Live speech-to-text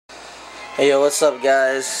Hey yo, what's up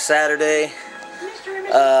guys? Saturday.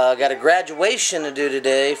 Got a graduation to do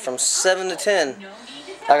today from 7 to 10.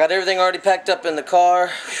 I got everything already packed up in the car.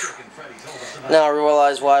 Whew. Now I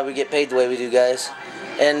realize why we get paid the way we do, guys.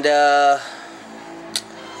 And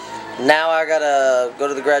now I gotta go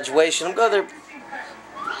to the graduation. I'm going there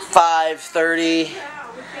 5:30,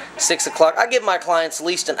 6 o'clock. I give my clients at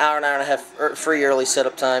least an hour and a half free early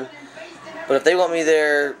setup time. But if they want me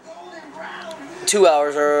there 2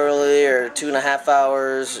 hours early or 2.5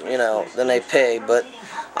 hours, you know, then they pay. But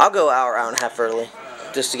I'll go hour and a half early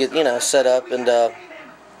just to get, you know, set up. And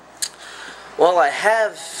well, I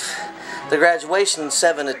have the graduation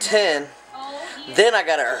 7 to 10. Then I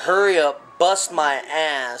gotta hurry up, bust my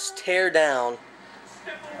ass, tear down,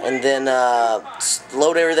 and then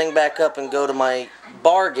load everything back up and go to my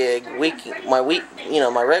bar gig, my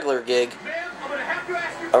regular gig.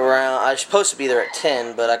 I was supposed to be there at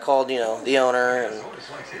 10, but I called, you know, the owner and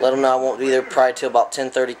let him know I won't be there probably till about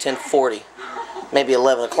 10:30, 10:40, maybe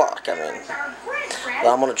 11 o'clock. I mean, but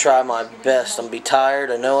I'm gonna try my best. I'm gonna be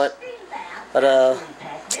tired, I know it, but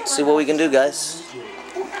see what we can do, guys.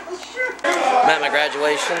 I'm at my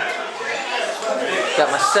graduation.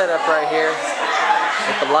 Got my setup right here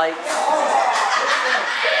with the lights,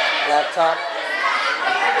 laptop,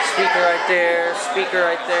 speaker right there, speaker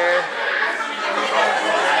right there.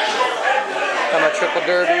 Got my triple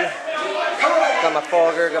derby, got my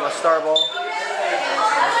fogger, got my star ball.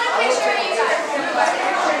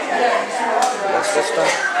 That's this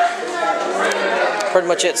one. Pretty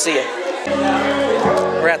much it. See ya.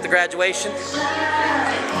 We're at the graduation.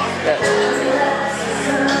 Got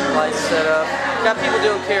lights set up. Got people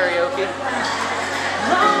doing karaoke.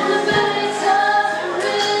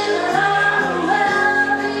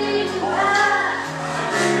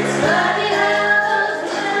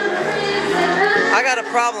 I got a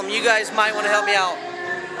problem. You guys might want to help me out.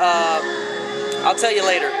 I'll tell you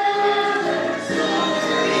later.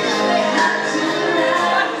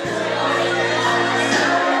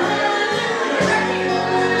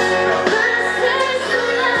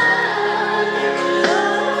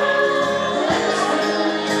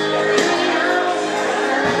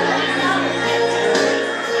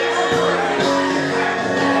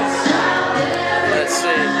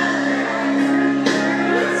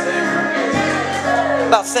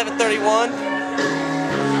 About 7:31.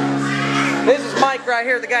 This is Mike right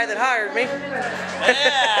here, the guy that hired me.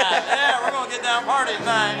 Yeah, we're gonna get down party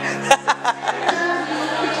tonight.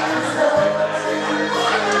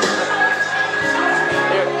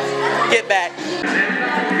 Here, get back.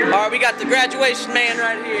 All right, we got the graduation man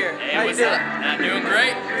right here. Hey, how you doing? I'm doing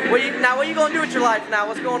great. What are you gonna do with your life now?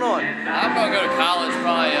 What's going on? I'm gonna go to college,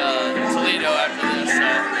 probably Toledo after this. So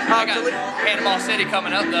I got Panama City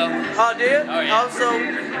coming up though. Oh, do you? Oh yeah. Oh, so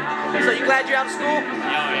you glad you're out of school? Oh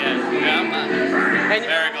yeah. I'm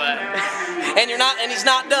very glad. And you're not, and he's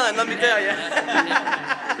not done. Let me tell you.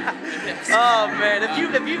 Oh man,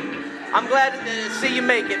 I'm glad to see you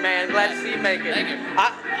make it, man. Glad to see you make it. Thank you.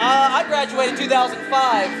 I graduated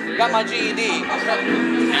 2005. Got my GED.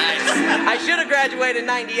 Nice. I should have graduated in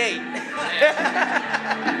 '98.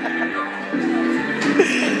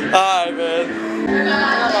 All right, man.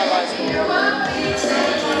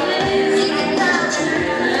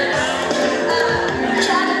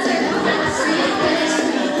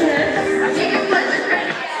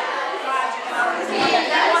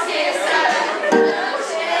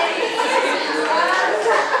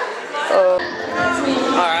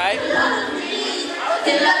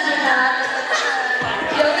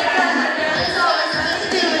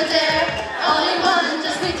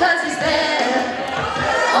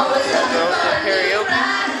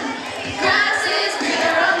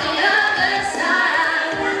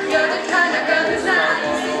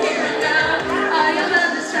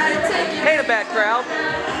 Ain't a bad crowd.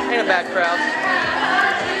 Ain't a bad crowd.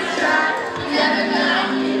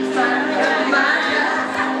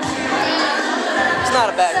 It's not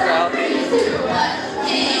a bad crowd.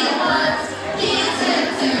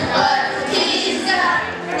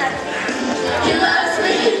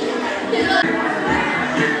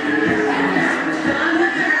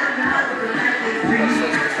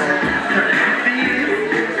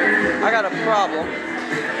 I got a problem.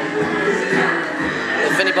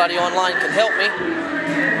 If anybody online can help me.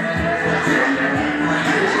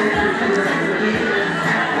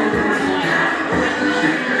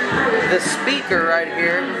 The speaker right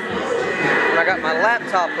here, when I got my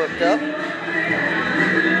laptop hooked up,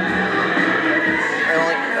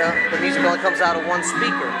 the music only comes out of one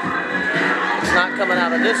speaker. It's not coming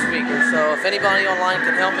out of this speaker, so if anybody online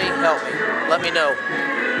can help me, let me know.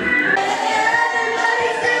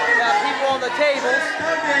 Got people on the tables.